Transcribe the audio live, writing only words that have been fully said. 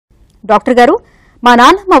Doctor గారు, మా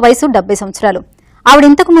నాన్నమ్మ వయసు 70 సంవత్సరాలు. ఆవిడ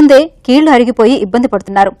ఇంతకు ముందే కీళ్లు అరిగిపోయి ఇబ్బంది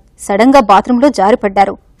పడుతున్నారు. సడన్ గా బాత్రూంలో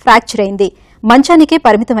జారిపడ్డారు. ఫ్రాక్చర్ అయింది. మంచానికే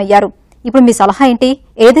పరిమితమయ్యారు. ఇప్పుడు మీ సలహా ఏంటి?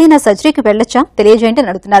 ఏదైనా సర్జరీకి వెళ్లొచ్చా? తెలియజేయండి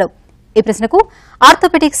అని అడుగుతున్నారు. ఈ ప్రశ్నకు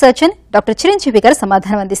ఆర్థోపెడిక్ సర్జన్ డాక్టర్ చిరంజీవి గారు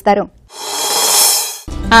సమాధానం అందిస్తారు.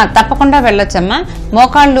 తప్పకుండా వెళ్ళొచ్చమ్మా.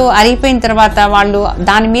 మోకాళ్ళు అరిగిపోయిన తర్వాత వాళ్ళు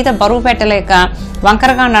దాని మీద బరువు పెట్టలేక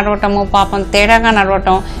వంకరగా నడవటము, పాపం తేడాగా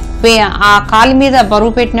నడవటం, ఆ కాలు మీద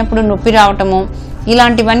బరువు పెట్టినప్పుడు నొప్పి రావటము,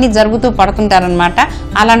 ఇలాంటివన్నీ జరుగుతూ పడుతుంటారనమాట.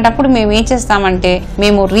 అలాంటప్పుడు మేము ఏం చేస్తామంటే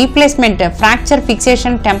మేము రీప్లేస్మెంట్, ఫ్రాక్చర్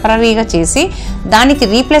ఫిక్సేషన్ టెంపరీగా చేసి దానికి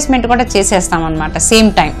రీప్లేస్మెంట్ కూడా చేసేస్తామన్నమాట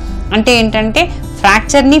సేమ్ టైం. అంటే ఏంటంటే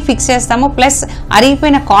ఫ్రాక్చర్ని ఫిక్స్ చేస్తాము, ప్లస్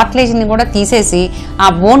అరిగిపోయిన కార్టిలేజ్ని కూడా తీసేసి ఆ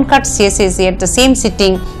బోన్ కట్స్ చేసేసి at the same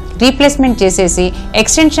sitting replacement చేసేసి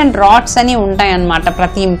ఎక్స్టెన్షన్ రాడ్స్ అని ఉంటాయన్నమాట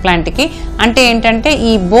ప్రతి ఇంప్లాంట్కి. అంటే ఏంటంటే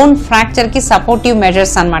ఈ బోన్ ఫ్రాక్చర్కి సపోర్టివ్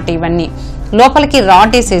మెజర్స్ అనమాట. ఇవన్నీ లోపలికి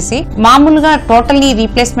రాడ్ వేసేసి మామూలుగా టోటల్లీ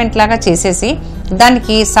రీప్లేస్మెంట్ లాగా చేసేసి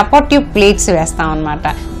దానికి సపోర్టివ్ ప్లేట్స్ వేస్తాం అనమాట.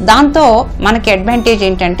 దాంతో మనకి అడ్వాంటేజ్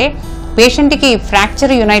ఏంటంటే పేషెంట్కి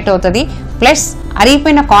ఫ్రాక్చర్ యునైట్ అవుతుంది, ప్లస్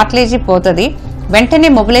అరిగిపోయిన కార్టిలేజ్ పోతుంది, వెంటనే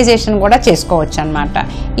మొబిలైజేషన్ కూడా చేసుకోవచ్చు అనమాట.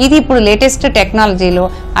 ఇది ఇప్పుడు లేటెస్ట్ టెక్నాలజీలో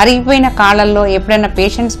అరిగిపోయిన కాళ్ళల్లో ఎప్పుడైనా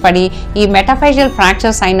పేషెంట్స్ పడి ఈ మెటాఫైజియల్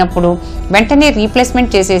ఫ్రాక్చర్స్ అయినప్పుడు వెంటనే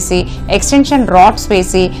రీప్లేస్మెంట్ చేసేసి ఎక్స్టెన్షన్ రాడ్స్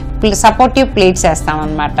వేసి సపోర్టివ్ ప్లేట్స్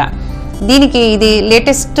వేస్తామన్నమాట. దీనికి ఇది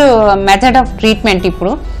లేటెస్ట్ మెథడ్ ఆఫ్ ట్రీట్మెంట్.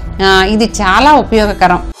 ఇప్పుడు ఇది చాలా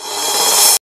ఉపయోగకరం.